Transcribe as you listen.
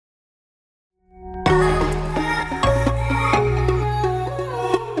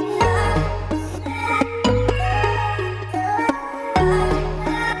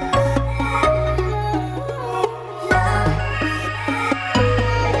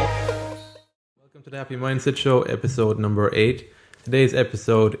to the Happy Mindset Show, episode number 8. Today's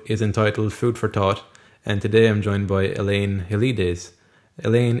episode is entitled Food for Thought, and today I'm joined by Elaine Helides.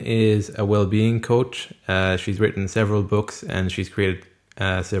 Elaine is a well-being coach. She's written several books and she's created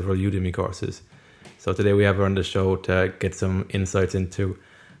several Udemy courses. So today we have her on the show to get some insights into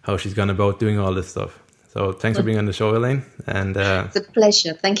how she's gone about doing all this stuff. So thanks for being on the show, Elaine. And it's a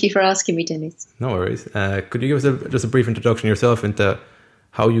pleasure. Thank you for asking me, Dennis. No worries. Could you give us just a brief introduction yourself into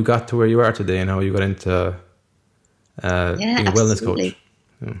how you got to where you are today and how you got into being a wellness coach?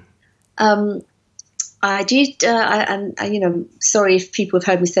 I did, sorry if people have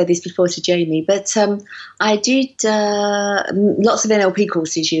heard me say this before to Jamie, but I did lots of NLP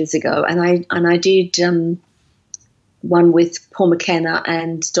courses years ago, and I did one with Paul McKenna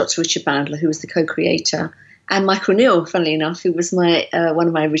and Dr. Richard Bandler, who was the co-creator, and Michael Neill, funnily enough, who was my one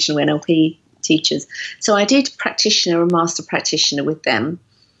of my original NLP teachers. So I did practitioner and master practitioner with them,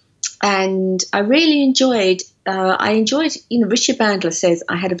 and I really enjoyed. Richard Bandler says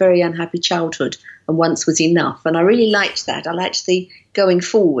I had a very unhappy childhood and once was enough, and I really liked that. I liked the going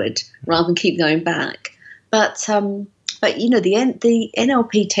forward rather than keep going back. But the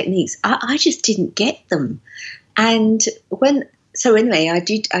NLP techniques, I just didn't get them. And I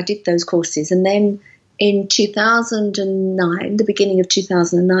did those courses, and then in 2009, the beginning of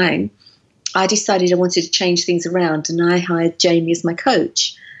 2009, I decided I wanted to change things around, and I hired Jamie as my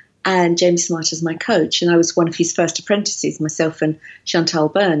coach. And Jamie Smart as my coach, and I was one of his first apprentices, myself and Chantal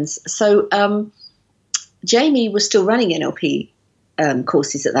Burns. So Jamie was still running NLP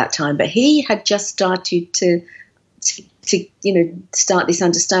courses at that time, but he had just started to start this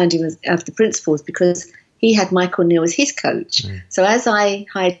understanding of the principles, because he had Michael Neill as his coach. Mm. So as I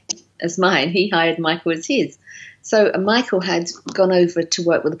hired as mine, he hired Michael as his. So Michael had gone over to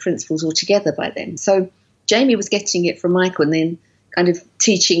work with the principles altogether by then. So Jamie was getting it from Michael and then kind of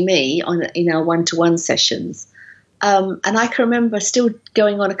teaching me in our one-to-one sessions. And I can remember still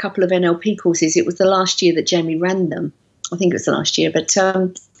going on a couple of NLP courses. It was the last year that Jamie ran them. I think it was the last year. But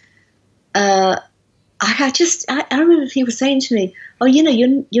I remember people saying to me, "Oh,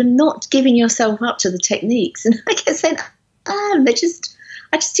 you're not giving yourself up to the techniques." And I kept saying,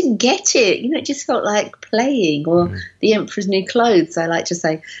 I just didn't get it. It just felt like playing, or the Emperor's New Clothes, I like to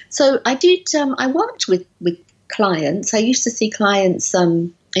say. So I did. I worked with clients. I used to see clients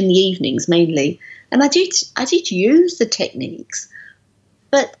in the evenings mainly, and I did use the techniques,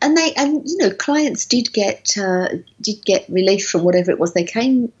 clients did get relief from whatever it was they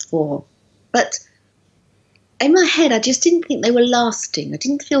came for, but in my head I just didn't think they were lasting. I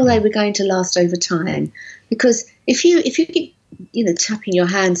didn't feel they were going to last over time, because if you keep tapping your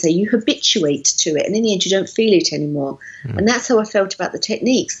hand, say, you habituate to it, and in the end you don't feel it anymore. And that's how I felt about the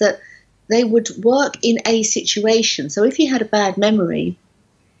techniques, that they would work in a situation. So if you had a bad memory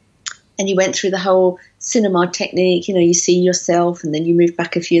and you went through the whole cinema technique, you see yourself and then you move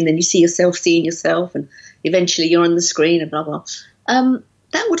back a few and then you see yourself seeing yourself and eventually you're on the screen and blah, blah.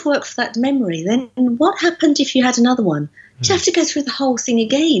 That would work for that memory. Then what happened if you had another one? Did you have to go through the whole thing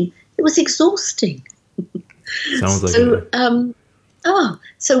again? It was exhausting. Sounds like it.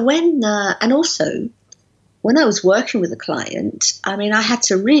 So when I was working with a client, I had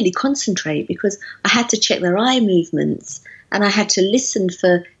to really concentrate, because I had to check their eye movements and I had to listen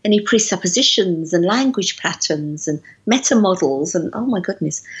for any presuppositions and language patterns and meta models, and oh my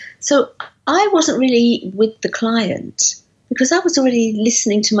goodness. So I wasn't really with the client because I was already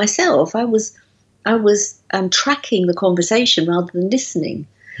listening to myself. I was tracking the conversation rather than listening.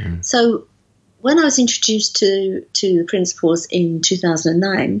 So when I was introduced to the principles in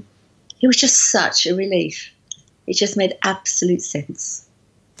 2009, it was just such a relief. It just made absolute sense.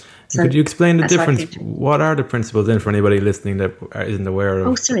 So could you explain the difference? What are the principles then for anybody listening that isn't aware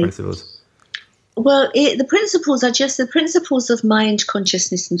of the principles? Well, the principles are just the principles of mind,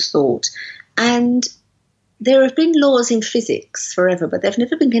 consciousness and thought. And there have been laws in physics forever, but there have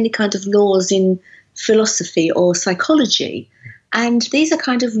never been any kind of laws in philosophy or psychology. And these are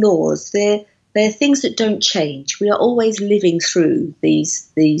kind of laws. They're things that don't change. We are always living through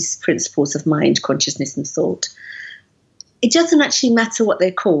these principles of mind, consciousness and thought. It doesn't actually matter what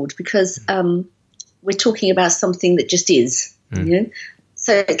they're called, because we're talking about something that just is.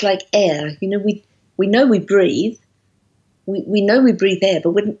 So it's like air. We know we breathe. We know we breathe air,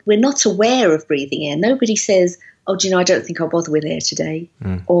 but we're not aware of breathing air. Nobody says, "Oh, I don't think I'll bother with air today,"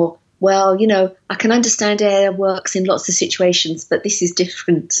 or, "Well, I can understand air works in lots of situations, but this is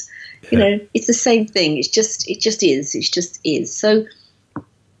different." It's the same thing. It just is. It just is. So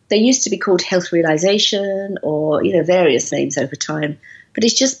they used to be called health realization, or various names over time. But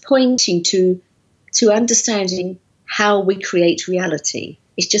it's just pointing to understanding how we create reality.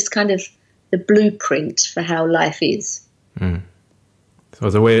 It's just kind of the blueprint for how life is. So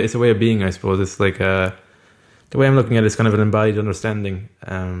it's a way of being, I suppose. It's like the way I'm looking at it is kind of an embodied understanding,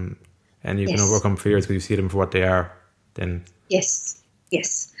 and you can overcome fears because you see them for what they are. Then yes.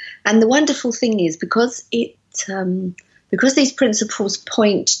 And the wonderful thing is because these principles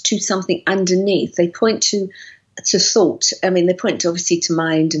point to something underneath. They point to thought. I mean, they point obviously to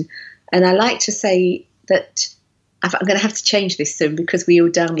mind, and I like to say that I'm going to have to change this soon because we all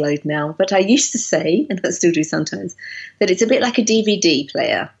download now. But I used to say, and I still do sometimes, that it's a bit like a DVD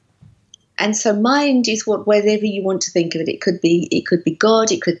player. And so mind is whatever you want to think of it. It could be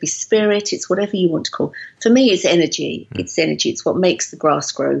God, it could be spirit, it's whatever you want to call. For me, it's energy. It's energy. It's what makes the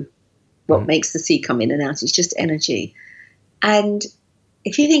grass grow, what makes the sea come in and out. It's just energy. And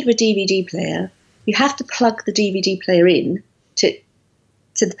if you think of a DVD player, you have to plug the DVD player in to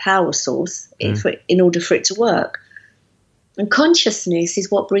the power source in order for it to work. And consciousness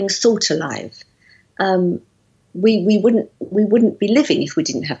is what brings thought alive. We wouldn't be living if we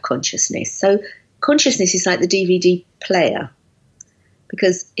didn't have consciousness. So consciousness is like the DVD player.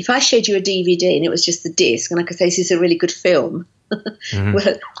 Because if I showed you a DVD and it was just the disc, and I could say this is a really good film, well,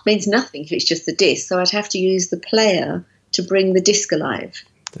 it means nothing if it's just the disc. So I'd have to use the player to bring the disc alive.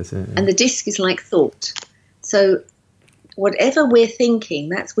 That's it, yeah. And the disc is like thought. So whatever we're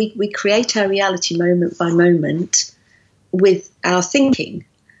thinking, we create our reality moment by moment with our thinking.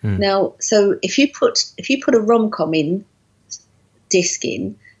 Now, so if you put a rom-com disc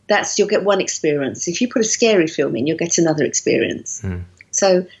in, you'll get one experience. If you put a scary film in, you'll get another experience.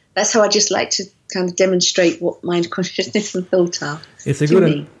 So that's how I just like to kind of demonstrate what mind, consciousness, and thought are. It's a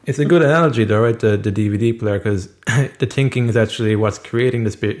good analogy, though, right? The DVD player, because the thinking is actually what's creating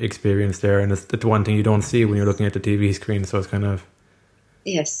the experience there, and it's the one thing you don't see when you're looking at the TV screen. So it's kind of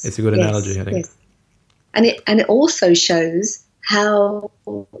it's a good analogy, I think. Yes. And it also shows how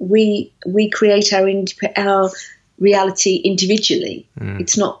we create our reality individually.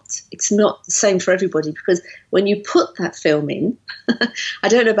 It's not the same for everybody, because when you put that film in, I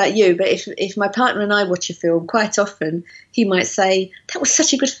don't know about you, but if my partner and I watch a film, quite often he might say, "That was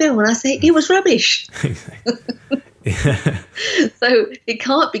such a good film," and I say, "It was rubbish." So it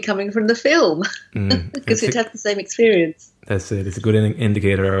can't be coming from the film because it had the same experience. That's it. It's a good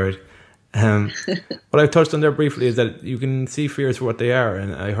indicator, all right. What I've touched on there briefly is that you can see fears for what they are,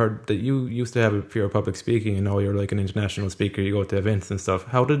 and I heard that you used to have a fear of public speaking, and now you're like an international speaker. You go to events and stuff.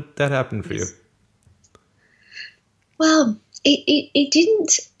 How did that happen for you? Well, it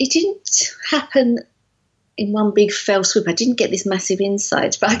didn't happen in one big fell swoop. I didn't get this massive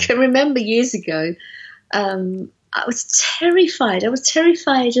insight, but I can remember years ago, I was terrified. I was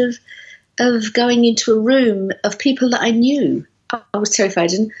terrified of going into a room of people that I knew. I was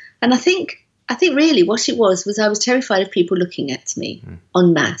terrified, and I think really what it was I was terrified of people looking at me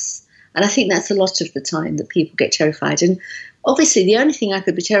en masse. And I think that's a lot of the time that people get terrified. And obviously the only thing I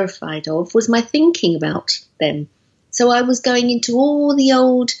could be terrified of was my thinking about them. So I was going into all the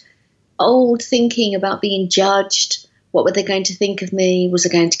old thinking about being judged. What were they going to think of me? Was I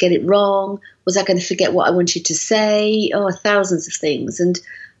going to get it wrong? Was I going to forget what I wanted to say? Oh, thousands of things. And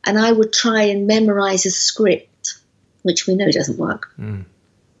I would try and memorize a script, which we know doesn't work.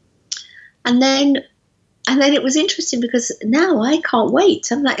 And then it was interesting because now I can't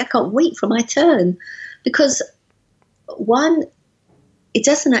wait. I'm like, I can't wait for my turn, because one, it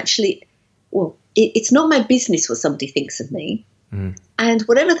doesn't actually, well, it's not my business what somebody thinks of me. And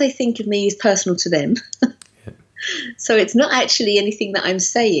whatever they think of me is personal to them. So it's not actually anything that I'm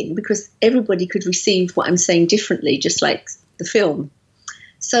saying, because everybody could receive what I'm saying differently, just like the film.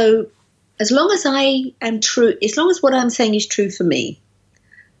 So as long as I am true, as long as what I'm saying is true for me,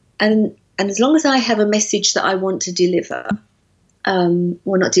 and as long as I have a message that I want to deliver,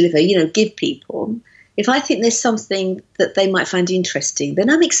 give people, if I think there's something that they might find interesting, then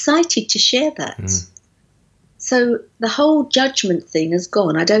I'm excited to share that. So the whole judgment thing has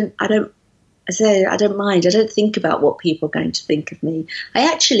gone. I don't mind. I don't think about what people are going to think of me.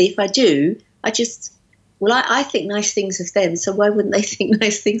 If I do, I think nice things of them, so why wouldn't they think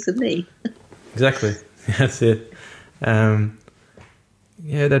nice things of me? Exactly. That's it.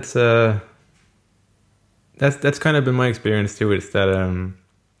 Yeah, that's kind of been my experience too. It's that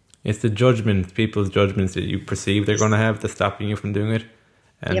it's the judgment, people's judgments that you perceive they're going to have that's stopping you from doing it.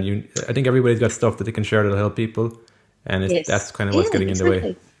 And I think everybody's got stuff that they can share that'll help people, and that's kind of what's getting in the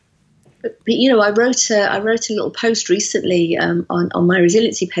way. But I wrote a little post recently on my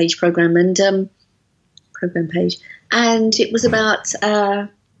resiliency page program page, and it was about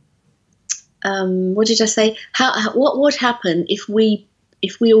what did I say? What would happen if we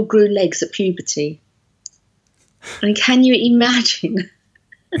all grew legs at puberty? I mean, can you imagine?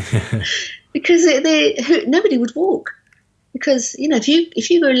 because nobody would walk. Because if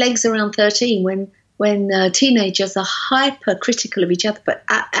you go legs around 13, when teenagers are hyper critical of each other, but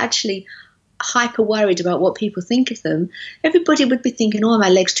actually hyper worried about what people think of them, everybody would be thinking, oh, are my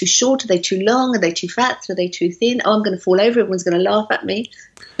legs too short? Are they too long? Are they too fat? Are they too thin? Oh, I'm going to fall over. Everyone's going to laugh at me.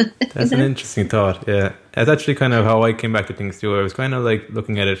 That's an interesting thought. Yeah, that's actually kind of how I came back to things too. I was kind of like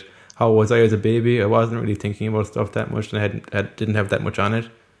looking at it. How was I as a baby? I wasn't really thinking about stuff that much, and I didn't have that much on it.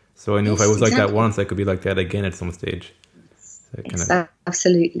 So I knew if I was like that once, I could be like that again at some stage. So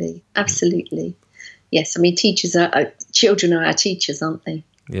absolutely. Yes, I mean, children are our teachers, aren't they?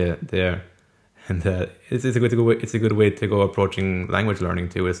 Yeah, they are. And it's a good way to go approaching language learning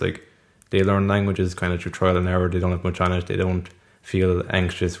too. It's like they learn languages kind of through trial and error. They don't have much on it. They don't feel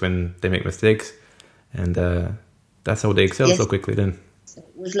anxious when they make mistakes, and that's how they excel so quickly. Then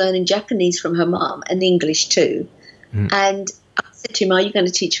was learning Japanese from her mom and English too. And I said to him, "Are you going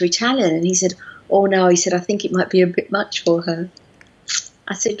to teach her Italian?" And he said, "Oh no," he said, "I think it might be a bit much for her."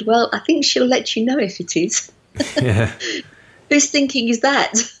 I said, "Well, I think she'll let you know if it is." Yeah. Whose thinking is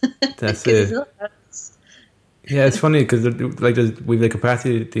that? That's it. Yeah, it's funny because we've the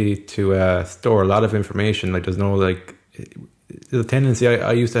capacity to store a lot of information. Like there's no the tendency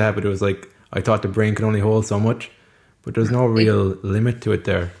I used to have it was like I thought the brain could only hold so much, but there's no real limit to it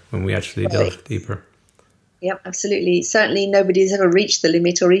there when we actually delve deeper. Yep, absolutely. Certainly nobody's ever reached the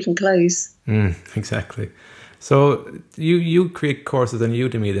limit or even close. Exactly. So you create courses on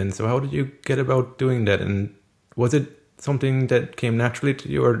Udemy then. So how did you get about doing that? And was it something that came naturally to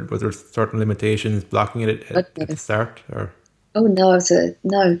you, or was there certain limitations blocking it at the start? Or oh no,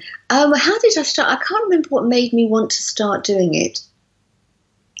 no. How did I start? I can't remember what made me want to start doing it.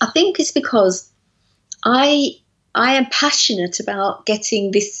 I think it's because I am passionate about getting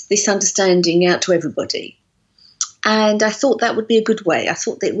this understanding out to everybody, and I thought that would be a good way. I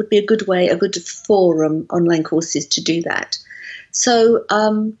thought that it would be a good way, a good forum, online courses to do that. So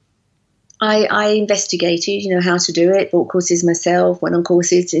I investigated, how to do it, bought courses myself, went on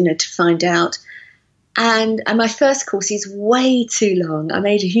courses, to find out. And my first course is way too long. I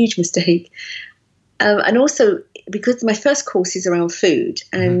made a huge mistake. And also because my first course is around food,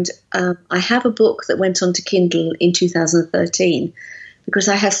 and I have a book that went on to Kindle in 2013 because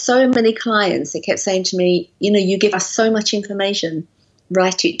I have so many clients that kept saying to me, you give us so much information,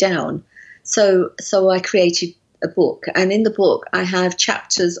 write it down. So I created a book, and in the book I have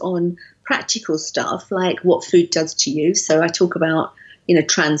chapters on practical stuff like what food does to you. So I talk about,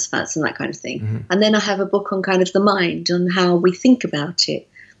 trans fats and that kind of thing. And then I have a book on kind of the mind, on how we think about it.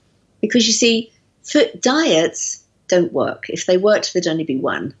 Because you see, diets don't work. If they worked, there'd only be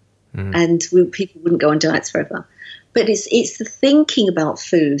one. And people wouldn't go on diets forever. But it's the thinking about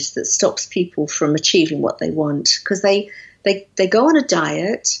food that stops people from achieving what they want. Because they go on a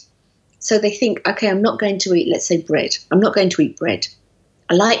diet, so they think, okay, I'm not going to eat, let's say, bread. I'm not going to eat bread.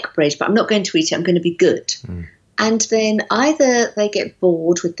 I like bread, but I'm not going to eat it. I'm going to be good. And then either they get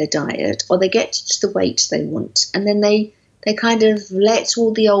bored with their diet or they get to the weight they want. And then they kind of let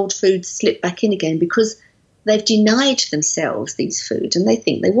all the old foods slip back in again because they've denied themselves these foods and they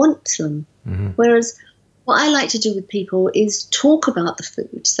think they want them. Whereas what I like to do with people is talk about the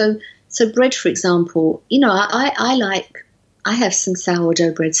food. So bread, for example, I have some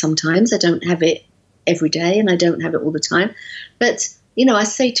sourdough bread sometimes. I don't have it every day and I don't have it all the time. But I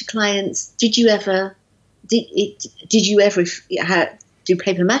say to clients, did you ever do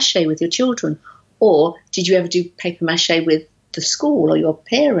paper mache with your children? Or did you ever do paper mache with the school or your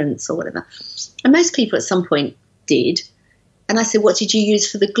parents or whatever? And most people at some point did. And I said, what did you use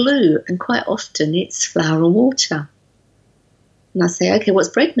for the glue? And quite often it's flour and water. And I say, okay, what's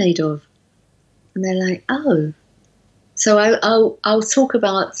bread made of? And they're like, oh. So I'll talk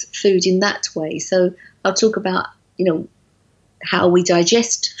about food in that way. So I'll talk about, how we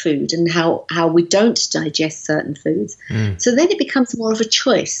digest food and how we don't digest certain foods. So then it becomes more of a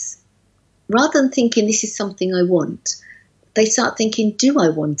choice. Rather than thinking this is something I want, they start thinking, do I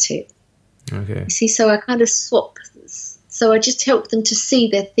want it? Okay. You see, so I kind of swap. So I just help them to see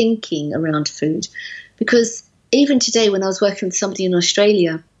their thinking around food. Because even today when I was working with somebody in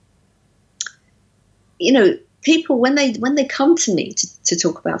Australia, people, when they come to me to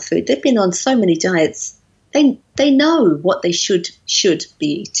talk about food, they've been on so many diets. They know what they should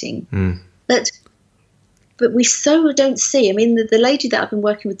be eating, but we so don't see. I mean, the lady that I've been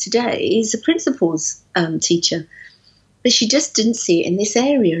working with today is a principal's teacher, but she just didn't see it in this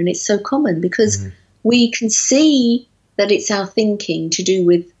area, and it's so common because we can see that it's our thinking to do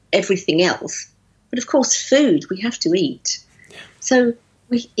with everything else, but of course, food we have to eat. Yeah. So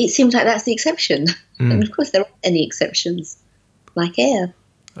it seems like that's the exception, and of course there aren't any exceptions, like air.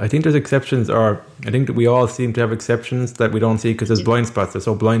 I think there's exceptions, or I think that we all seem to have exceptions that we don't see because there's blind spots. They're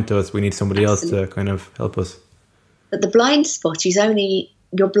so blind to us. We need somebody Absolutely. else to kind of help us. But the blind spot is only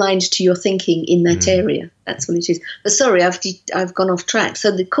you're blind to your thinking in that area. That's what it is. But sorry, I've gone off track.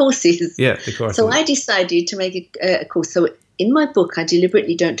 So the courses. Yeah, the courses. So I decided to make a course. So in my book, I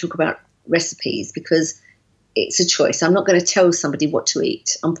deliberately don't talk about recipes because it's a choice. I'm not going to tell somebody what to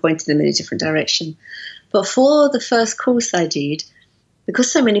eat. I'm pointing them in a different direction. But for the first course I did,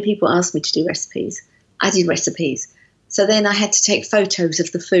 because so many people asked me to do recipes, I did recipes. So then I had to take photos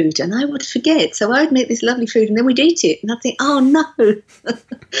of the food, and I would forget. So I would make this lovely food, and then we'd eat it. And I'd think, oh, no,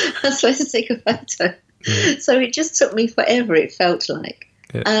 I'm supposed to take a photo. Yeah. So it just took me forever, it felt like.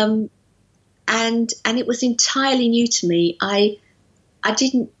 Yeah. And it was entirely new to me. I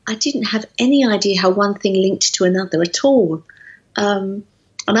didn't have any idea how one thing linked to another at all. And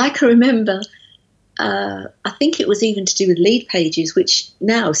I can remember... I think it was even to do with lead pages, which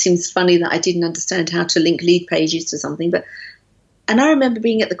now seems funny that I didn't understand how to link lead pages to something. And I remember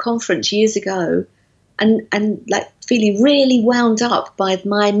being at the conference years ago and like feeling really wound up by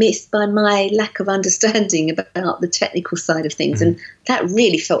my lack of understanding about the technical side of things. And that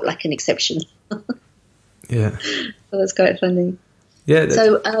really felt like an exception. Yeah. So that's quite funny. Yeah.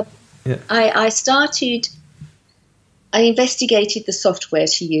 So I investigated the software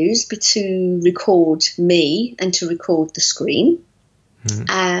to use to record me and to record the screen,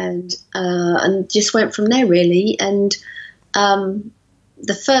 and just went from there really. And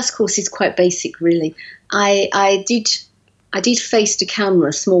the first course is quite basic, really. I did face to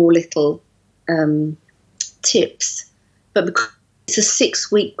camera small little tips, but because it's a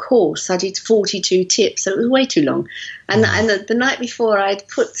 6-week course, I did 42 tips, so it was way too long. And the night before, I'd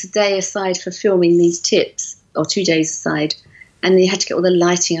put a day aside for filming these tips. Or 2 days aside, and they had to get all the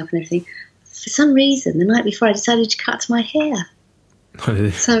lighting up and everything. For some reason, the night before, I decided to cut my hair.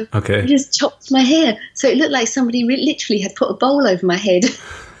 So I just chopped my hair. So it looked like somebody literally had put a bowl over my head.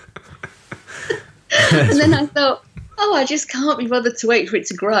 And then I thought, oh, I just can't be bothered to wait for it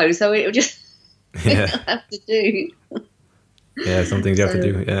to grow. So it will just have to do. Yeah, some things you have to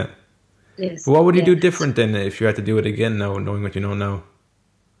do, yeah. Yes. But what would you do different then if you had to do it again now, knowing what you know now?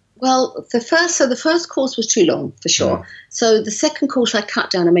 Well, the first course was too long, for sure. Yeah. So the second course I cut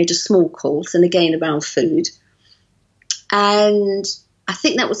down, I made a small course, and again around food. And I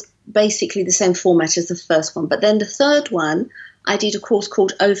think that was basically the same format as the first one. But then the third one, I did a course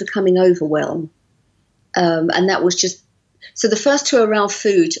called Overcoming Overwhelm. And that was just, so the first two are around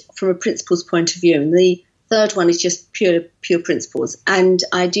food from a principles point of view, and the third one is just pure principles. And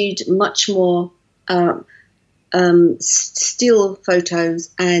I did much more still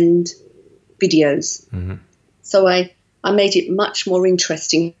photos and videos. Mm-hmm. So I made it much more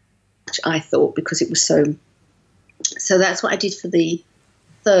interesting, I thought, because it was so that's what I did for the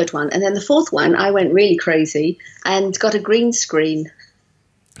third one. And then the fourth one, I went really crazy and got a green screen.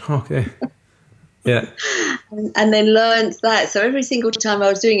 Okay. Yeah. and then learned that. So every single time I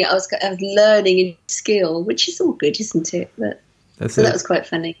was doing it, I was learning a skill, which is all good, isn't it? But that was quite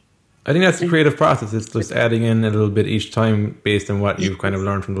funny. I think that's the creative process. It's just adding in a little bit each time based on what you've kind of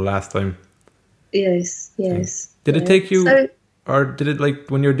learned from the last time. Yes. Did it take you, or did it, like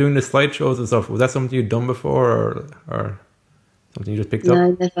when you're doing the slideshows and stuff, was that something you'd done before or something you just picked up?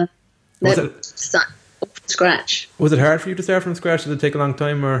 No, never. No, start from scratch. Was it hard for you to start from scratch? Did it take a long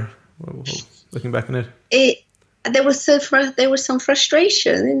time, or looking back on it? There was some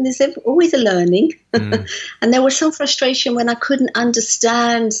frustration, and there's always a learning. And there was some frustration when I couldn't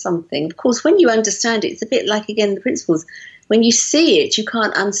understand something. Of course, when you understand it, it's a bit like, again, the principles. When you see it, you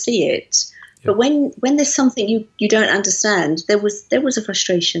can't unsee it. Yep. But when there's something you don't understand, there was a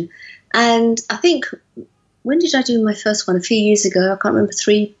frustration. And I think, when did I do my first one? A few years ago. I can't remember,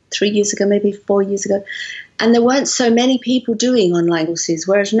 3 years ago, maybe 4 years ago. And there weren't so many people doing online courses,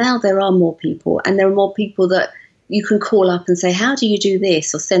 whereas now there are more people, and there are more people that you can call up and say, how do you do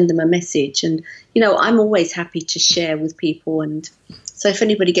this? Or send them a message. And, I'm always happy to share with people. And so if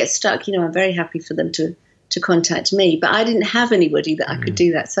anybody gets stuck, I'm very happy for them to contact me. But I didn't have anybody that I could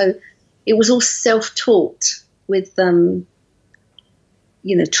do that. So it was all self-taught with,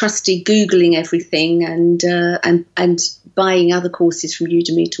 trusty Googling everything and buying other courses from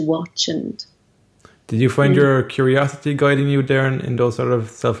Udemy to watch. And did you find your curiosity guiding you there in those sort of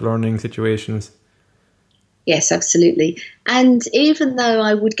self-learning situations? Yes, absolutely. And even though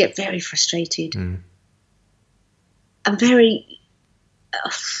I would get very frustrated, I'm very,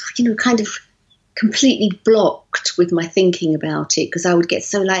 kind of completely blocked with my thinking about it, because I would get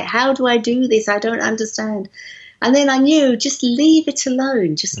so like, how do I do this? I don't understand. And then I knew, just leave it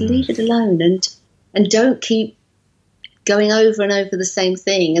alone. Just leave it alone, and don't keep going over and over the same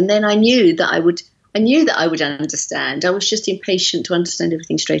thing. And then I knew that I would understand. I was just impatient to understand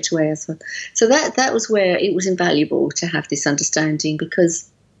everything straight away. So that was where it was invaluable to have this understanding, because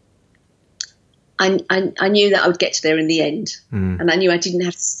I knew that I would get to there in the end, and I knew I didn't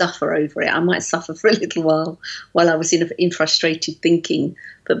have to suffer over it. I might suffer for a little while I was in frustrated thinking,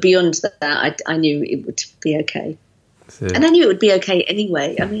 but beyond that, I knew it would be okay. And I knew it would be okay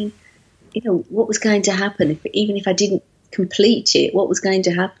anyway. I mean, what was going to happen even if I didn't complete it? What was going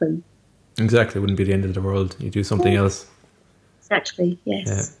to happen? Exactly, it wouldn't be the end of the world. You do something else. Exactly.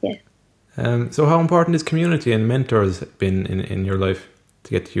 Yes. Yeah. So, how important is community and mentors been in your life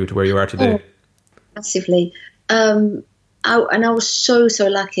to get you to where you are today? Oh, massively. I was so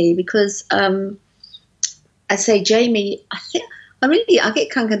lucky, because I say Jamie, I get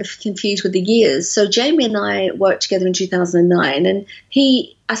kind of confused with the years. So Jamie and I worked together in 2009, and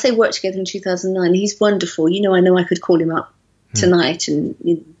I say worked together in 2009. He's wonderful. I know I could call him up tonight and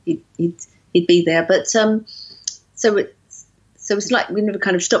he'd be there. But so it's like we never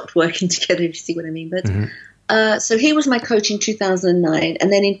kind of stopped working together, if you see what I mean. But so he was my coach in 2009,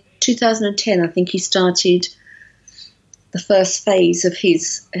 and then in 2010, I think he started the first phase of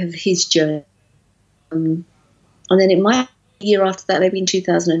his journey. And then it might be a year after that, maybe in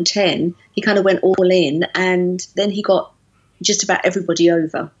 2010, he kind of went all in, and then he got just about everybody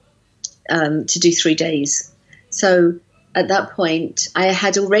over to do 3 days. So at that point, I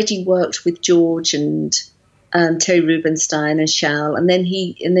had already worked with George and Terry Rubenstein and Shal, and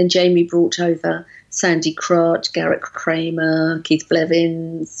then Jamie brought over Sandy Crott, Garrett Kramer, Keith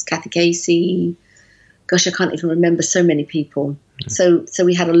Blevins, Kathy Casey. Gosh, I can't even remember so many people. So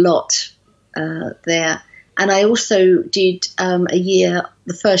we had a lot there. And I also did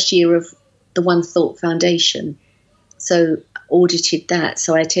the first year of the One Thought Foundation. So audited that.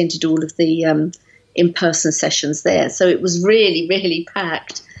 So I attended all of the in-person sessions there. So it was really, really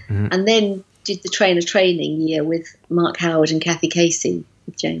packed. And then did the trainer training year with Mark Howard and Kathy Casey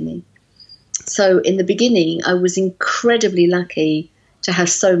with Jamie. So in the beginning, I was incredibly lucky to have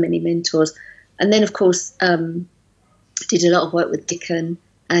so many mentors. And then, of course, did a lot of work with Dickon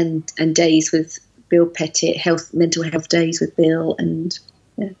and days with Bill Pettit, mental health days with Bill, and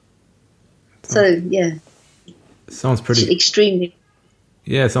sounds pretty extremely.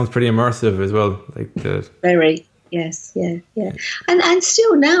 Yeah, it sounds pretty immersive as well. Very, yes, yeah. And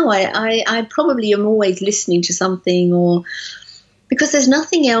still now, I probably am always listening to something, or because there's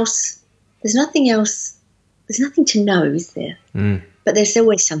nothing else. There's nothing to know, is there? But there's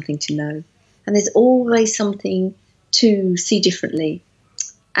always something to know, and there's always something to see differently.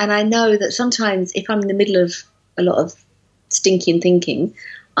 And I know that sometimes if I'm in the middle of a lot of stinking thinking,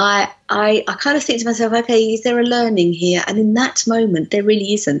 I kind of think to myself, okay, is there a learning here? And in that moment, there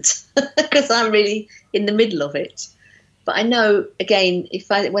really isn't, because I'm really in the middle of it. But I know, again,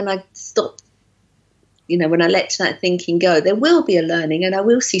 when I stop, when I let that thinking go, there will be a learning, and I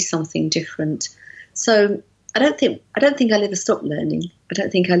will see something different. So I don't think I'll ever stop learning. I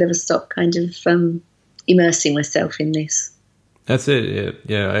don't think I'll ever stop kind of immersing myself in this. That's it.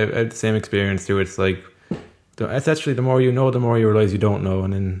 Yeah. I had the same experience too. It's like, it's actually the more you know, the more you realize you don't know,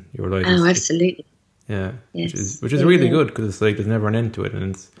 and then you realize. Oh, absolutely. Yeah. Yes. Which is really good, because it's like there's never an end to it,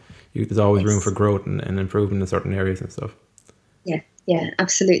 and there's always room for growth and improvement in certain areas and stuff. Yeah,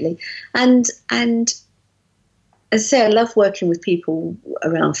 absolutely. And as I say, I love working with people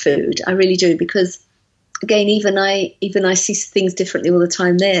around food. I really do, because again, even I see things differently all the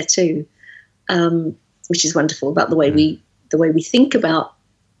time there too, which is wonderful about the way we think about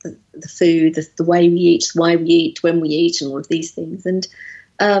the food, the way we eat, why we eat, when we eat, and all of these things. And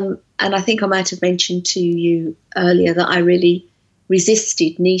I think I might have mentioned to you earlier that I really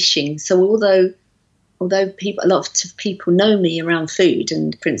resisted niching. So although a lot of people know me around food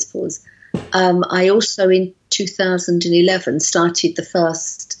and principles, I also in 2011 started the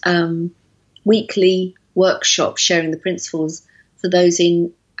first weekly workshop sharing the principles for those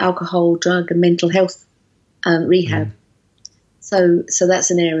in alcohol, drug, and mental health rehab. So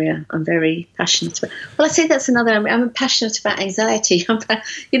that's an area I'm very passionate about. Well, I say that's another. I'm passionate about anxiety.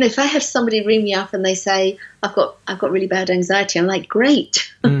 If I have somebody ring me up and they say I've got really bad anxiety, I'm like,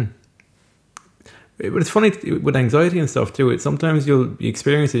 great. But it's funny with anxiety and stuff too. Sometimes you'll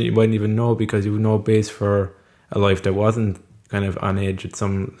experience it, you mightn't even know, because you know base for a life that wasn't kind of on edge at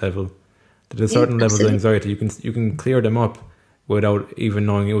some level. There's certain levels of anxiety you can clear them up without even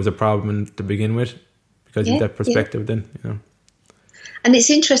knowing it was a problem to begin with, because you have that perspective then. And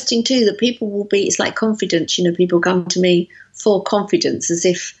it's interesting too that people will be. It's like confidence. People come to me for confidence, as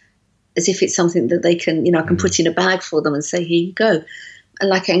if it's something that they can. I can put in a bag for them and say, here you go.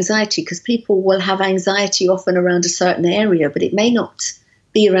 like anxiety, because people will have anxiety often around a certain area, but it may not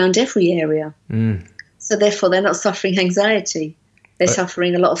be around every area. So therefore, they're not suffering anxiety. They're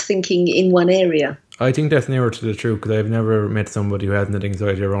suffering a lot of thinking in one area. I think that's nearer to the truth, because I've never met somebody who hasn't had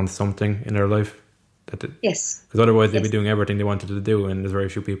anxiety around something in their life. Yes. Because otherwise they'd be doing everything they wanted to do, and there's very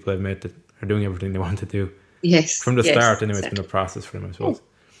few people I've met that are doing everything they want to do. Yes. From the start, anyway, exactly. It's been a process for them, I suppose.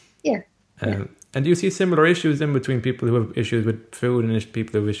 Yeah. And do you see similar issues in between people who have issues with food and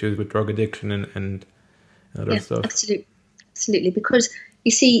people who have issues with drug addiction and other stuff? Absolutely. Because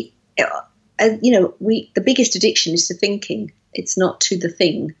you see, the biggest addiction is to thinking. It's not to the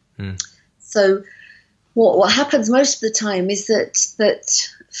thing. So what happens most of the time is that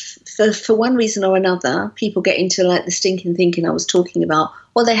for one reason or another, people get into like the stinking thinking I was talking about,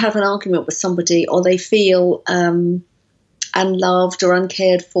 or they have an argument with somebody, or they feel unloved or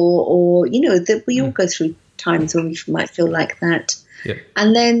uncared for, or that we all go through times when we might feel like that. Yeah.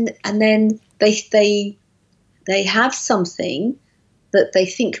 And then they have something that they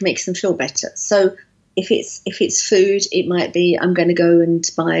think makes them feel better. So if it's food, it might be I'm going to go and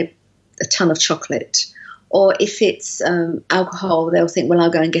buy a ton of chocolate. Or if it's alcohol, they'll think, well, I'll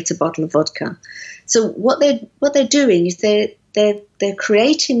go and get a bottle of vodka. So what they're doing is they're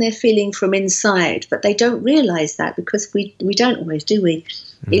creating their feeling from inside, but they don't realise that, because we don't always, do we?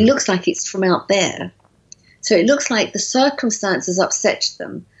 It looks like it's from out there. So it looks like the circumstances upset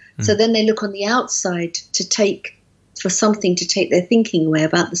them. So then they look on the outside for something to take their thinking away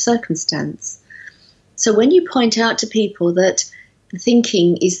about the circumstance. So when you point out to people that the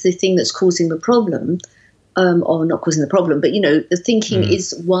thinking is the thing that's causing the problem, or not causing the problem, but the thinking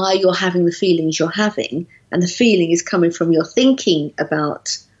is why you're having the feelings you're having, and the feeling is coming from your thinking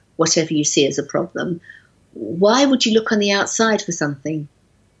about whatever you see as a problem. Why would you look on the outside for something?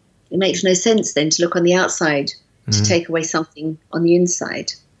 It makes no sense then to look on the outside to take away something on the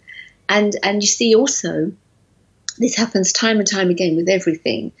inside. And you see also, this happens time and time again with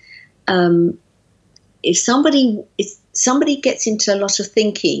everything. If somebody gets into a lot of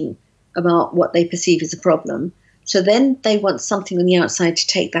thinking about what they perceive as a problem, so then they want something on the outside to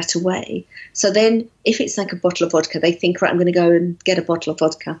take that away. So then if it's like a bottle of vodka, they think, right, I'm going to go and get a bottle of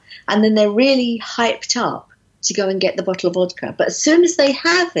vodka. And then they're really hyped up to go and get the bottle of vodka. But as soon as they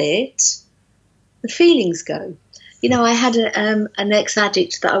have it, the feelings go. I had an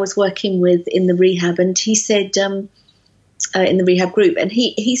ex-addict that I was working with in the rehab, and he said, in the rehab group, and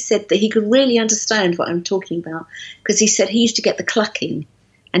he said that he could really understand what I'm talking about, because he said he used to get the clucking.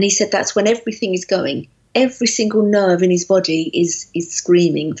 And he said that's when everything is going. Every single nerve in his body is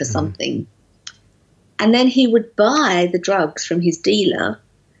screaming for something. And then he would buy the drugs from his dealer,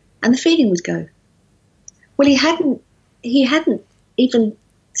 and the feeling would go. Well, he hadn't even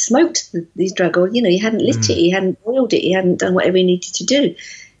smoked these drugs, or he hadn't lit it, he hadn't boiled it, he hadn't done whatever he needed to do.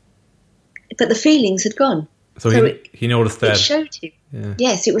 But the feelings had gone. So he noticed that. It showed him. Yeah.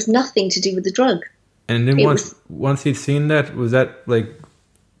 Yes, it was nothing to do with the drug. And then once he'd seen that, was that like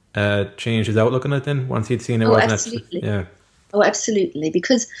change his outlook on it then? Once he'd seen it, wasn't absolutely. It? Yeah. Oh, absolutely.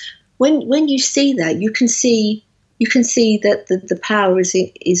 Because when you see that, you can see that the power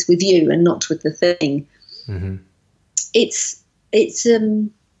is with you and not with the thing. Mm-hmm. It's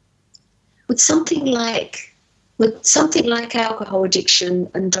with something like alcohol addiction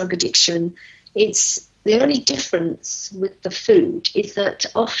and drug addiction. It's the only difference with the food is that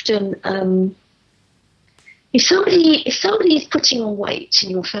often. If somebody is putting on weight in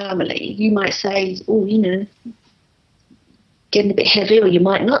your family, you might say, oh, getting a bit heavy, or you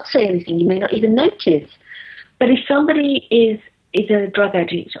might not say anything. You may not even notice. But if somebody is a drug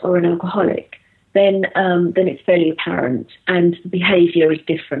addict or an alcoholic, then it's fairly apparent, and the behaviour is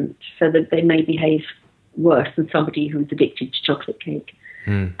different, so that they may behave worse than somebody who's addicted to chocolate cake.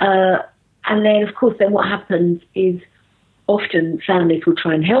 And then, of course, then what happens is often families will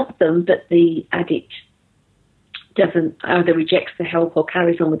try and help them, but the addict either rejects the help or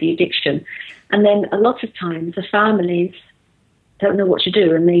carries on with the addiction. And then a lot of times the families don't know what to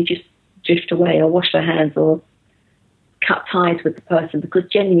do, and they just drift away or wash their hands or cut ties with the person, because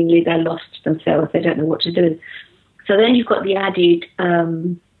genuinely they're lost themselves. They don't know what to do. So then you've got the added,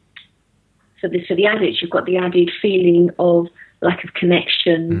 for the addicts, you've got the added feeling of lack of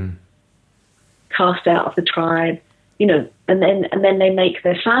connection, cast out of the tribe, and then they make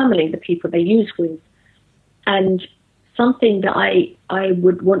their family the people they use with. And something that I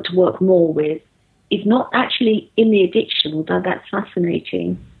would want to work more with is not actually in the addiction, although that's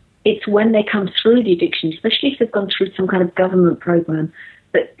fascinating. It's when they come through the addiction, especially if they've gone through some kind of government program,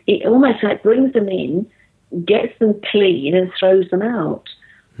 but it almost like brings them in, gets them clean and throws them out.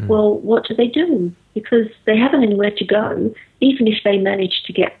 Well, what do? Because they haven't anywhere to go. Even if they manage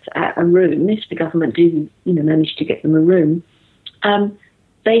to get a room, if the government do, manage to get them a room,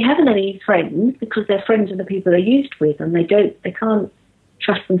 they haven't any friends because their friends are the people they're used with, and they can't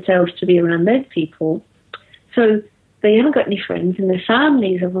trust themselves to be around those people. So they haven't got any friends, and their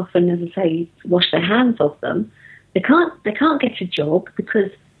families have often, as I say, washed their hands of them. They can't get a job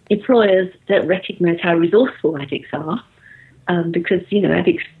because employers don't recognise how resourceful addicts are, because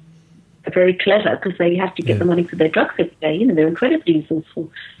addicts are very clever because they have to get the money for their drugs every day. They're incredibly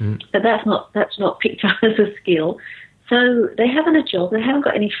resourceful, but that's not picked up as a skill. So they haven't a job, they haven't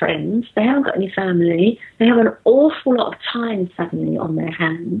got any friends, they haven't got any family, they have an awful lot of time suddenly on their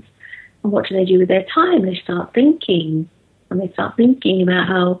hands. And what do they do with their time? They start thinking, and they start thinking about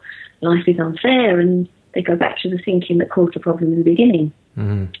how life is unfair, and they go back to the thinking that caused the problem in the beginning.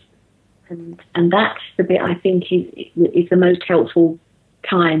 And that's the bit I think is the most helpful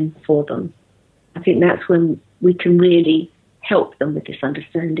time for them. I think that's when we can really help them with this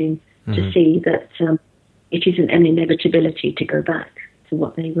understanding to see that it isn't an inevitability to go back to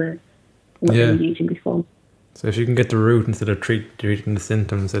what they were using before. So if you can get the root instead of treating the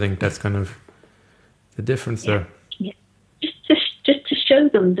symptoms, I think that's kind of the difference there. Yeah, just to show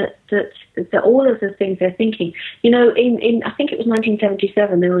them that all of the things they're thinking. In I think it was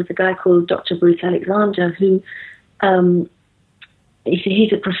 1977, there was a guy called Dr. Bruce Alexander who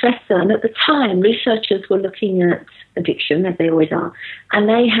he's a professor, and at the time researchers were looking at addiction, as they always are, and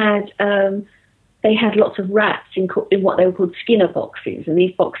they had lots of rats in what they were called Skinner boxes, and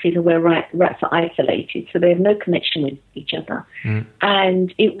these boxes are where rats are isolated, so they have no connection with each other.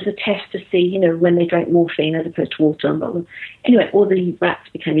 And it was a test to see, when they drank morphine as opposed to water and blah, blah. Anyway, all the rats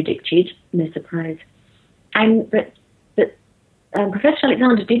became addicted, no surprise. But Professor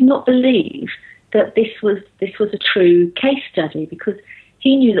Alexander did not believe that this was a true case study, because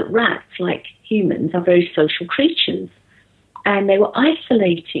he knew that rats, like humans, are very social creatures, and they were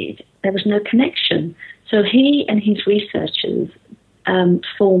isolated. There was no connection. So he and his researchers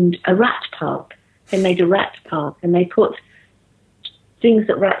formed a rat park. They made a rat park, and they put things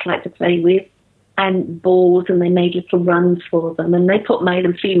that rats like to play with and balls, and they made little runs for them, and they put male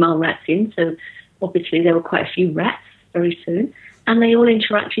and female rats in. So obviously there were quite a few rats very soon, and they all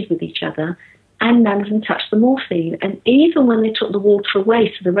interacted with each other, and none of them touched the morphine. And even when they took the water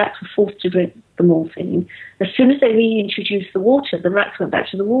away, so the rats were forced to drink the morphine, as soon as they reintroduced the water, the rats went back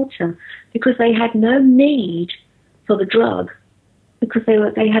to the water, because they had no need for the drug, because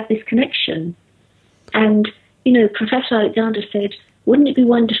they had this connection. And, Professor Alexander said, wouldn't it be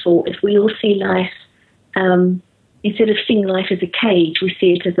wonderful if we all see life, instead of seeing life as a cage, we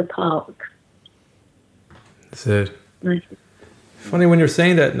see it as a park? That's it. Nice. Funny when you're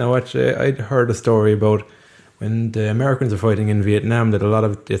saying that now, actually, I'd heard a story about when the Americans were fighting in Vietnam that a lot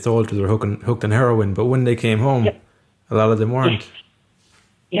of the soldiers were hooked on heroin, but when they came home, a lot of them weren't.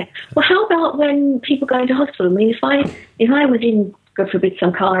 Yeah. Well, how about when people go into hospital? I mean, if I was in, God forbid,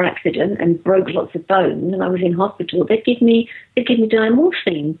 some car accident and broke lots of bones, and I was in hospital, they'd give me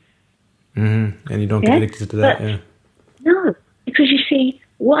diamorphine. And you don't get addicted to that, No, because you see,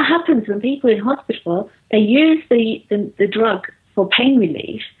 what happens when people are in hospital, they use the drug for pain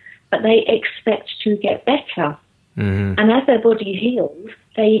relief, but they expect to get better. And as their body heals,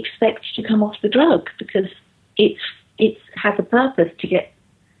 they expect to come off the drug because it has a purpose to get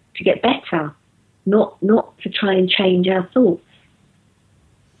better, not to try and change our thoughts.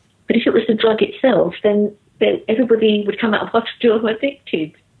 But if it was the drug itself, then everybody would come out of hospital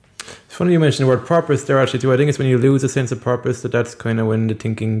addicted. It's funny you mentioned the word purpose there, actually, too. I think it's when you lose a sense of purpose that's kind of when the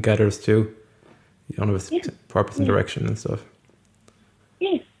thinking gathers too. You don't have a purpose and direction and stuff.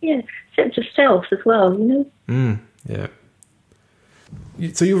 Yes. Sense of self as well, Yeah.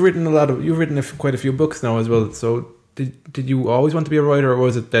 So you've written quite a few books now as well. So did you always want to be a writer, or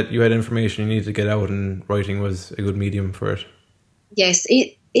was it that you had information you needed to get out and writing was a good medium for it? Yes,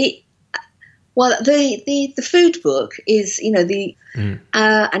 well, the food book is,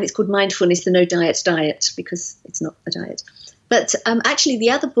 and it's called Mindfulness, the No Diet, because it's not a diet. But actually,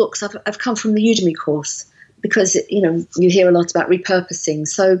 the other books have come from the Udemy course, because, you hear a lot about repurposing.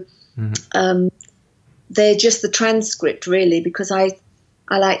 So they're just the transcript, really, because I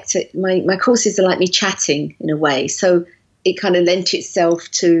like to, my courses are like me chatting in a way. So it kind of lent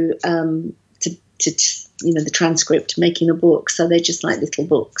itself to the transcript, making a book. So they're just like little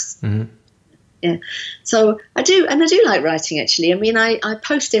books. Yeah. So I do like writing, actually. I mean, I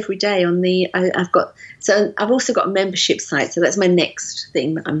post every day on I've also got a membership site. So that's my next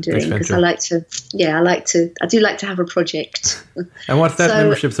thing that I'm doing, because I do like to have a project. And what's that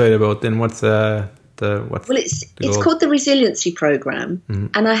membership site about then? What's the what's Well, the it's goal? called the Resiliency Program,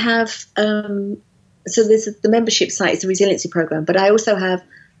 and I have so there's the membership site is the Resiliency Program, but I also have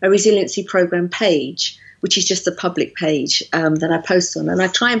a Resiliency Program page, which is just a public page that I post on, and I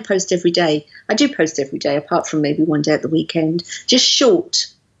try and post every day. I do post every day, apart from maybe one day at the weekend, just short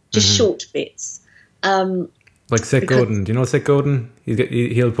bits. Like Seth Godin. Do you know Seth Godin?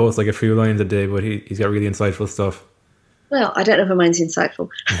 He'll post like a few lines a day, but he's got really insightful stuff. Well, I don't know if mine's insightful,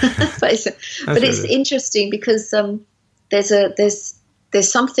 but it's interesting because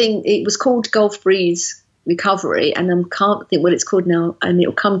there's something. It was called Gulf Breeze Recovery, and I can't think what it's called now, and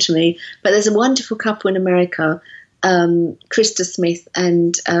it'll come to me. But there's a wonderful couple in America, Krista Smith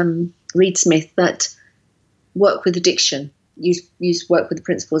and Reed Smith, that work with addiction. Use work with the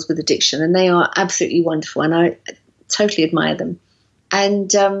principles with addiction, and they are absolutely wonderful, and I totally admire them. And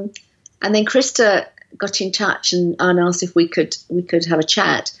then Krista got in touch and asked if we could have a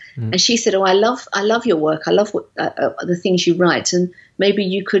chat, and she said, "Oh, I love your work. I love what, the things you write, and maybe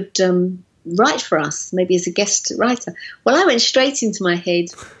you could write for us, maybe as a guest writer." Well, I went straight into my head.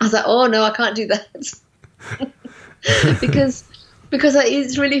 I was like, "Oh no, I can't do that," because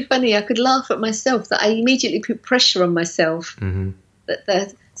it's really funny. I could laugh at myself that I immediately put pressure on myself.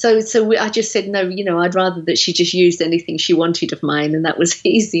 So I just said, no, I'd rather that she just used anything she wanted of mine, and that was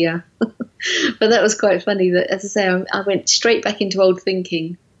easier. But that was quite funny that, as I say, I went straight back into old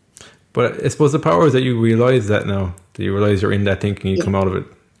thinking. But I suppose the power is that you realise that now, that you realise you're in that thinking, you come out of it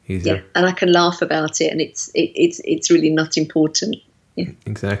easier. Yeah, and I can laugh about it, and it's really not important. Yeah.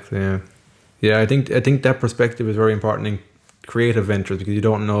 Exactly, yeah. Yeah, I think that perspective is very important in creative ventures, because you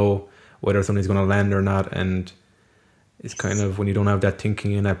don't know whether something's going to land or not, and it's kind of, when you don't have that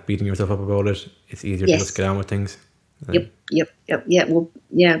thinking and that beating yourself up about it, it's easier to just get on with things. Yep. Yeah. Well,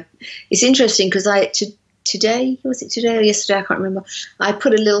 yeah. It's interesting because today, was it today or yesterday? I can't remember. I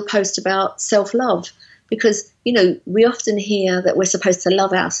put a little post about self-love because, we often hear that we're supposed to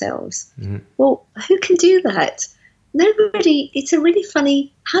love ourselves. Mm-hmm. Well, who can do that? Nobody. It's a really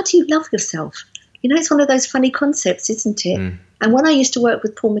funny, how do you love yourself? It's one of those funny concepts, isn't it? Mm. And when I used to work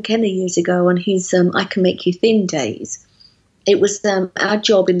with Paul McKenna years ago on his I Can Make You Thin days, it was our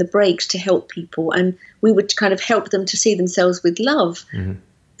job in the breaks to help people, and we would kind of help them to see themselves with love. Mm-hmm.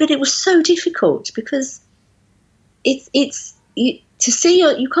 But it was so difficult because you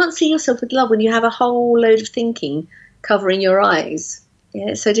can't see yourself with love when you have a whole load of thinking covering your eyes. Yeah,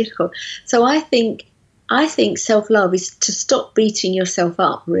 it's so difficult. So I think self-love is to stop beating yourself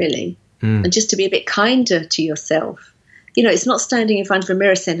up, really. And just to be a bit kinder to yourself. It's not standing in front of a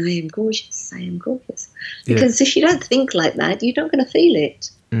mirror saying, I am gorgeous. Because if you don't think like that, you're not going to feel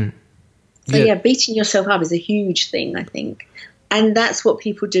it. Mm. So, beating yourself up is a huge thing, I think. And that's what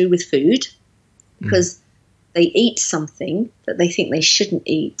people do with food, because they eat something that they think they shouldn't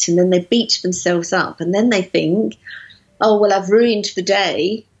eat, and then they beat themselves up. And then they think, oh, well, I've ruined the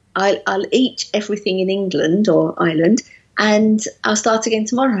day. I'll eat everything in England or Ireland, and I'll start again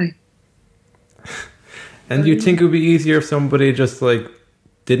tomorrow. And you think it would be easier if somebody just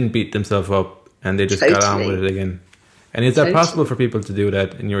didn't beat themselves up and they just got on with it again? And is that possible for people to do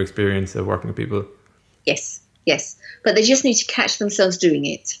that in your experience of working with people? Yes. But they just need to catch themselves doing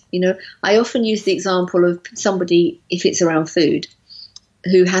it. I often use the example of somebody, if it's around food,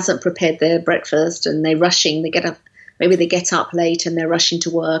 who hasn't prepared their breakfast and they're rushing, they get up late and they're rushing to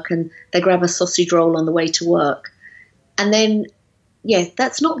work and they grab a sausage roll on the way to work. And then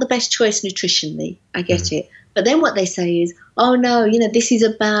that's not the best choice nutritionally. I get it. But then what they say is, oh, no, this is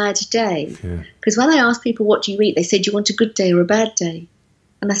a bad day. Because when I ask people, what do you eat? They say, do you want a good day or a bad day?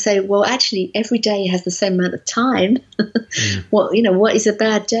 And I say, well, actually, every day has the same amount of time. What is a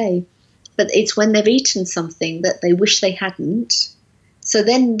bad day? But it's when they've eaten something that they wish they hadn't. So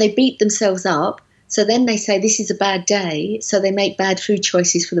then they beat themselves up. So then they say, this is a bad day. So they make bad food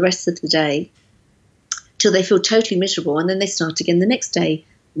choices for the rest of the day, till they feel totally miserable, and then they start again the next day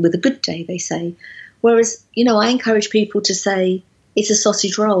with a good day, they say. Whereas, I encourage people to say, it's a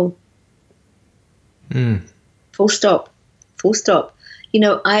sausage roll. Full stop.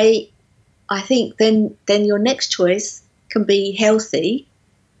 I think then your next choice can be healthy,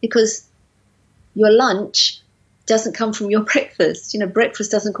 because your lunch doesn't come from your breakfast.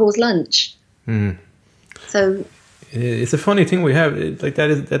 Breakfast doesn't cause lunch. So it's a funny thing we have. I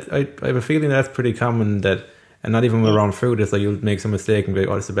have a feeling that's pretty common, and not even around food. It's like you'll make some mistake and be like,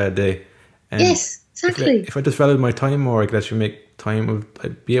 oh, it's a bad day. And yes, exactly. If I just valued my time more, I could actually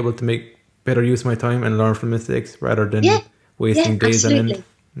I'd be able to make better use of my time and learn from mistakes rather than wasting days on end.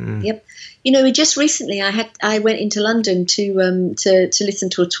 Yep. Just recently I went into London to listen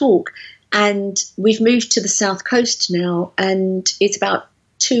to a talk, and we've moved to the south coast now, and it's about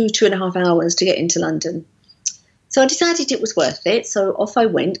 2.5 hours to get into London. So I decided it was worth it. So off I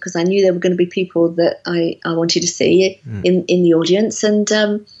went, because I knew there were going to be people that I wanted to see in the audience. And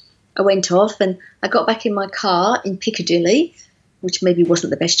I went off, and I got back in my car in Piccadilly, which maybe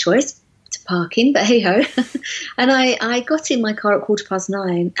wasn't the best choice to park in, but hey-ho. And I got in my car at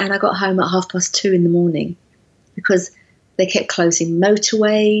 9:15, and I got home at 2:30 in the morning, because they kept closing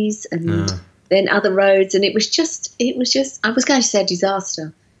motorways and then other roads. And it was just, I was going to say a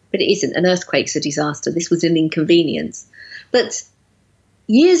disaster. But it isn't. An earthquake's a disaster. This was an inconvenience. But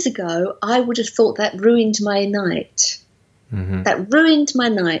years ago, I would have thought that ruined my night. Mm-hmm. That ruined my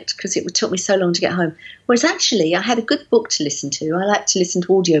night, because it took me so long to get home. Whereas actually, I had a good book to listen to. I like to listen to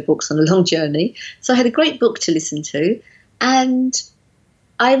audiobooks on a long journey. So I had a great book to listen to. And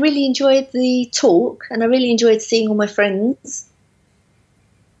I really enjoyed the talk, and I really enjoyed seeing all my friends.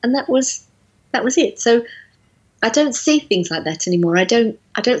 And that was it. So I don't see things like that anymore. I don't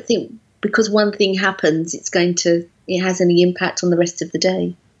think because one thing happens, it has any impact on the rest of the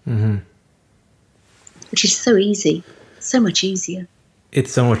day. Mm-hmm. Which is so easy, so much easier.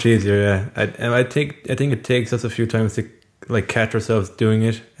 It's so much easier, yeah. I think it takes us a few times to like catch ourselves doing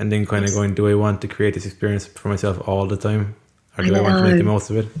it, and then kind of going, do I want to create this experience for myself all the time, or do I want to make the most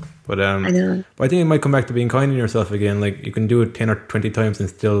of it? But I know. But I think it might come back to being kind to yourself again. Like you can do it 10 or 20 times, and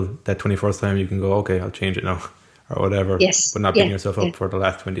still that 21st time you can go, okay, I'll change it now, or whatever. Yes. But not beating yourself up for the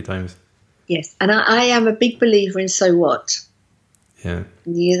last 20 times. Yes, and I am a big believer in so what. Yeah.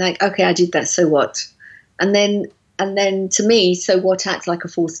 You're like, okay, I did that, so what? And then to me, so what acts like a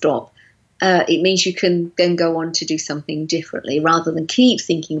full stop. It means you can then go on to do something differently, rather than keep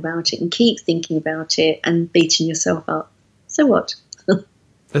thinking about it and beating yourself up. So what?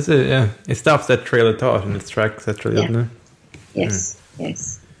 That's it, yeah. It stops that trail of thought in its tracks, doesn't it? Yes,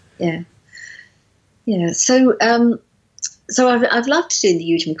 yeah. So I've loved doing the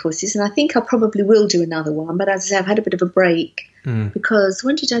Udemy courses, and I think I probably will do another one. But as I say, I've had a bit of a break because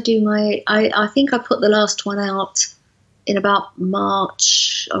when did I do my? I think I put the last one out in about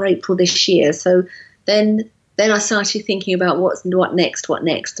March or April this year. So then I started thinking about what next,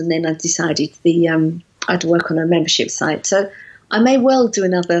 and then I decided I had to work on a membership site. So I may well do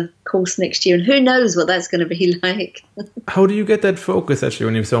another course next year, and who knows what that's going to be like. How do you get that focus, actually,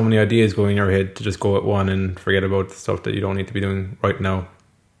 when you have so many ideas going in your head, to just go at one and forget about the stuff that you don't need to be doing right now?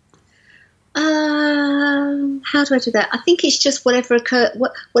 How do I do that? I think it's just whatever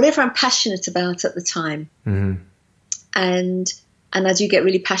I'm passionate about at the time. Mm-hmm. And I do get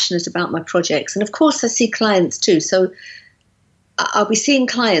really passionate about my projects. And of course I see clients too. So I'll be seeing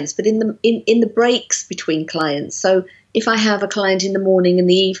clients, but in the breaks between clients. So if I have a client in the morning and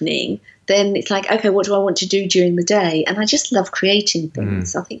the evening, then it's like, okay, what do I want to do during the day? And I just love creating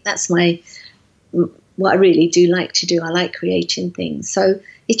things. I think that's what I really do like to do. I like creating things. So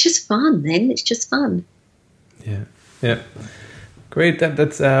it's just fun then. It's just fun. Yeah. Great.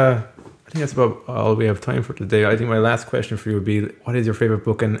 That's I think that's about all we have time for today. I think my last question for you would be, what is your favorite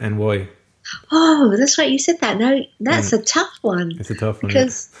book and why? Oh, that's right. You said that. No, that's a tough one. It's a tough one.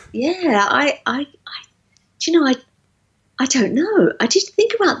 Because, I don't know. I did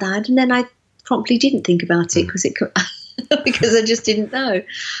think about that, and then I promptly didn't think about it because I just didn't know.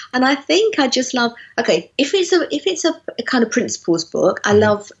 And I think I just love, okay, if it's a kind of principles book, I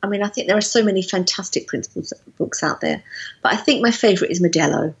think there are so many fantastic principles books out there, but I think my favorite is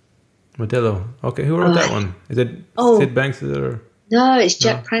Modelo. Modelo. Okay, who wrote that one? Is it Sid Banks? Is it, or? No, it's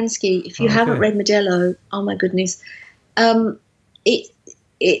Jack Pransky. If you haven't read Modelo, oh my goodness,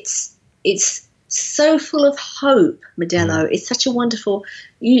 it's so full of hope. Modelo. It's such a wonderful.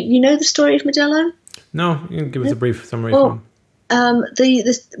 You know the story of Modelo? No, you can give us a brief summary. Well,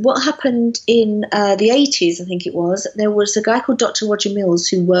 what happened in the 80s, I think it was. There was a guy called Dr. Roger Mills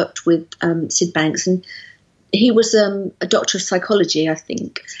who worked with Sid Banks, and he was a doctor of psychology, I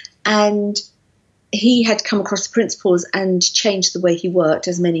think. And he had come across the principles and changed the way he worked,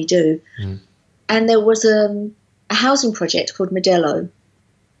 as many do. And there was a housing project called Modelo.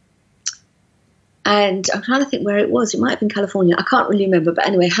 And I'm trying to think where it was. It might have been California. I can't really remember. But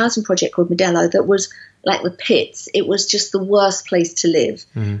anyway, a housing project called Modelo that was like the pits. It was just the worst place to live.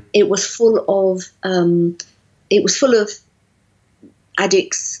 It was full of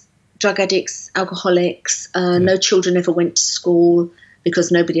addicts, drug addicts, alcoholics. No children ever went to school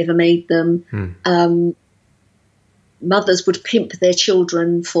because nobody ever made them. Mothers would pimp their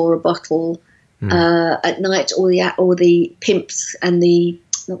children for a bottle. At night, all the pimps and the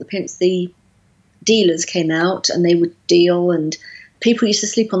dealers came out and they would deal, and people used to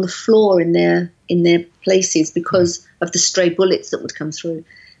sleep on the floor in their places because of the stray bullets that would come through.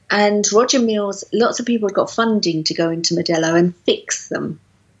 And Roger Mills, lots of people got funding to go into Modelo and fix them.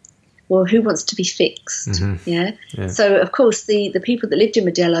 well, who wants to be fixed? Yeah. So, of course, the people that lived in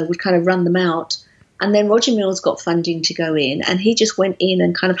Modelo would kind of run them out. And then Roger Mills got funding to go in, and he just went in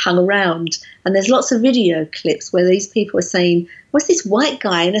and kind of hung around. And there's lots of video clips where these people are saying, what's this white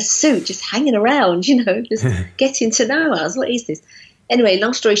guy in a suit just hanging around, just getting to know us? What is this? Anyway,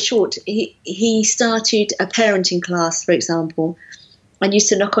 long story short, he started a parenting class, for example, and used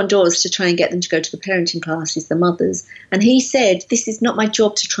to knock on doors to try and get them to go to the parenting classes, the mothers. And he said, this is not my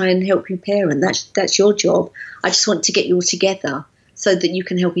job to try and help you parent. That's your job. I just want to get you all together so that you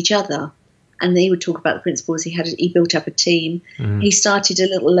can help each other. And they would talk about the principles. He built up a team. He started a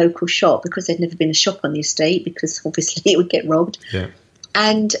little local shop because there'd never been a shop on the estate, because obviously it would get robbed. Yeah.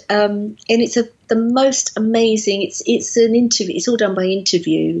 And it's the most amazing. It's an interview. It's all done by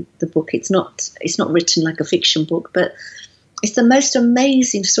interview. The book. It's not written like a fiction book, but it's the most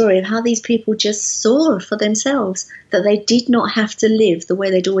amazing story of how these people just saw for themselves that they did not have to live the way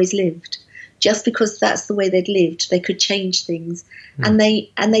they'd always lived. Just because that's the way they'd lived, they could change things, and they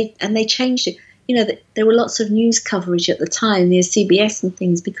changed it. There were lots of news coverage at the time, near CBS and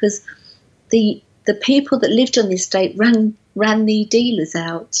things, because the people that lived on the estate ran the dealers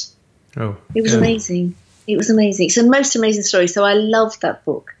out. Oh, it was amazing. It was amazing. It's the most amazing story. So I love that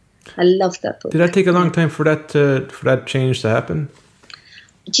book. Did that take a long time for that change to happen?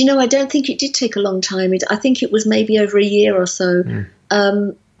 Do you know? I don't think it did take a long time. I think it was maybe over a year or so.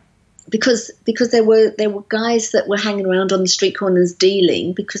 Because there were guys that were hanging around on the street corners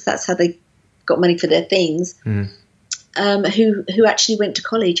dealing, because that's how they got money for their things, who actually went to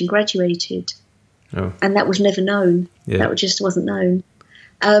college and graduated. Oh. And that was never known. Yeah. That just wasn't known.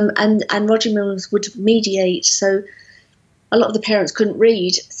 And Roger Mills would mediate, so a lot of the parents couldn't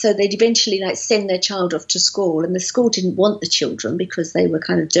read, so they'd eventually send their child off to school, and the school didn't want the children because they were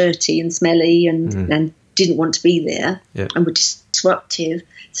kind of dirty and smelly and didn't want to be there and were disruptive.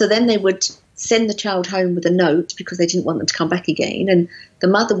 So then they would send the child home with a note because they didn't want them to come back again, and the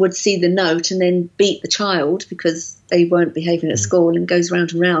mother would see the note and then beat the child because they weren't behaving at school, and goes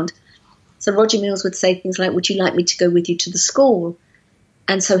round and round. So Roger Mills would say things like, would you like me to go with you to the school?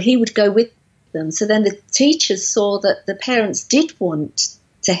 And so he would go with them. So then the teachers saw that the parents did want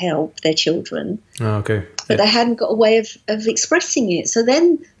to help their children, but they hadn't got a way of expressing it. So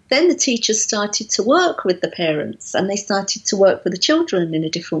then the teachers started to work with the parents, and they started to work with the children in a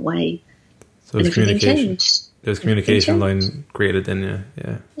different way. So there's communication. There's communication line created then,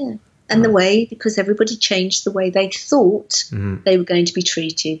 yeah. And the way, because everybody changed the way they thought they were going to be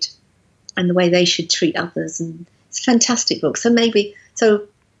treated, and the way they should treat others. And it's a fantastic book. So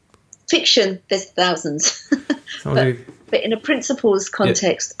fiction, there's thousands, but in a principles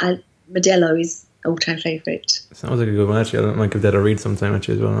context, Modelo is all-time favourite. Sounds like a good one, actually. I might give that a read sometime,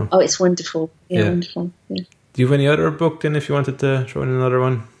 actually, as well. Oh, it's wonderful. Yeah, wonderful. Yeah. Do you have any other book, then, if you wanted to throw in another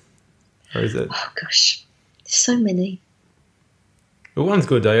one? Or is it? Oh, gosh. There's so many. But one's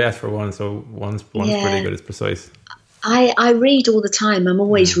good. I asked for one, so one's pretty good. It's precise. I read all the time. I'm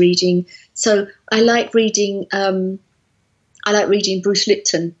always reading. So I like reading Bruce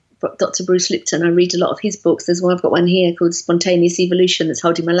Lipton, Dr. Bruce Lipton. I read a lot of his books. I've got one here called Spontaneous Evolution that's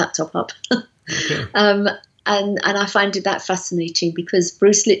holding my laptop up. Okay. And I find that fascinating, because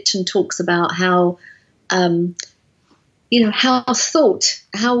Bruce Lipton talks about how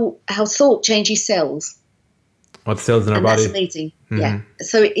thought changes cells. What cells in our body? That's amazing. Yeah.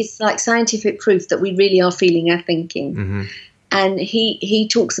 So it's like scientific proof that we really are feeling our thinking. And he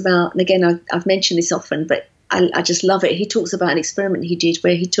talks about, and again, I've mentioned this often, but I just love it. He talks about an experiment he did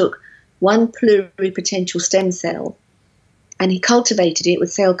where he took one pluripotential stem cell and he cultivated it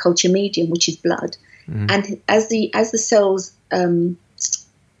with cell culture medium, which is blood. And as the cells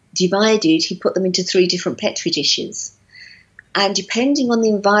divided, he put them into 3 different petri dishes. And depending on the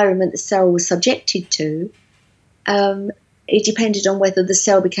environment the cell was subjected to, it depended on whether the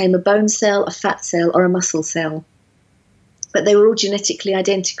cell became a bone cell, a fat cell, or a muscle cell. But they were all genetically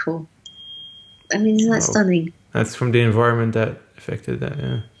identical. I mean, isn't that stunning? That's from the environment that affected that,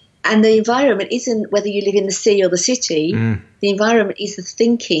 yeah. And the environment isn't whether you live in the sea or the city. The environment is the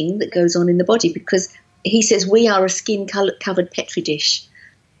thinking that goes on in the body, because he says we are a skin-covered petri dish.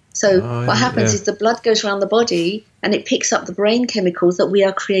 So what happens is the blood goes around the body and it picks up the brain chemicals that we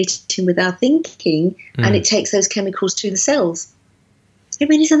are creating with our thinking, and it takes those chemicals to the cells. I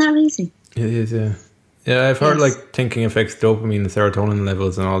mean, isn't that amazing? It is, yeah. Yeah, I've heard thinking affects dopamine and serotonin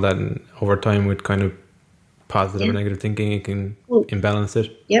levels and all that, and over time with kind of positive and negative thinking, it can imbalance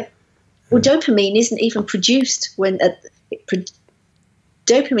it. Yep. Well, dopamine isn't even produced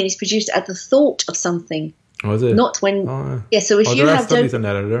dopamine is produced at the thought of something. Oh, is it? Not when. So if you there are have studies on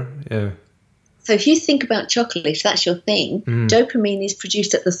that, are there? Yeah. So if you think about chocolate, if that's your thing, dopamine is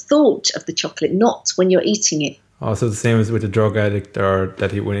produced at the thought of the chocolate, not when you're eating it. Also, the same as with the drug addict, or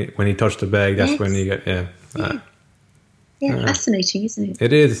that when he touched the bag, that's when you get Fascinating, isn't it?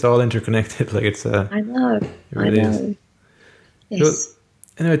 It is. It's all interconnected. Like it's. I know. It is. Yes. So,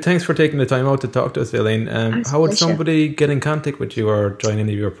 anyway, thanks for taking the time out to talk to us, Elaine. How would somebody get in contact with you or join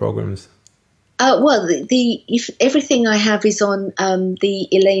any of your programs? Well, if everything I have is on the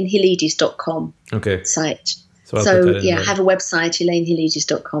ElaineHilides.com site. So I have a website,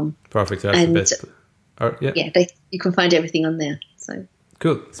 ElaineHilides.com. Perfect. That's the best. You can find everything on there. So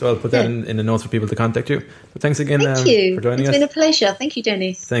cool. So I'll put that in the notes for people to contact you. So thanks again for joining us. It's been a pleasure. Thank you,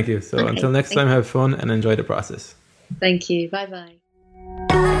 Dennis. Thank you. So until next time, have fun and enjoy the process. Thank you. Bye-bye.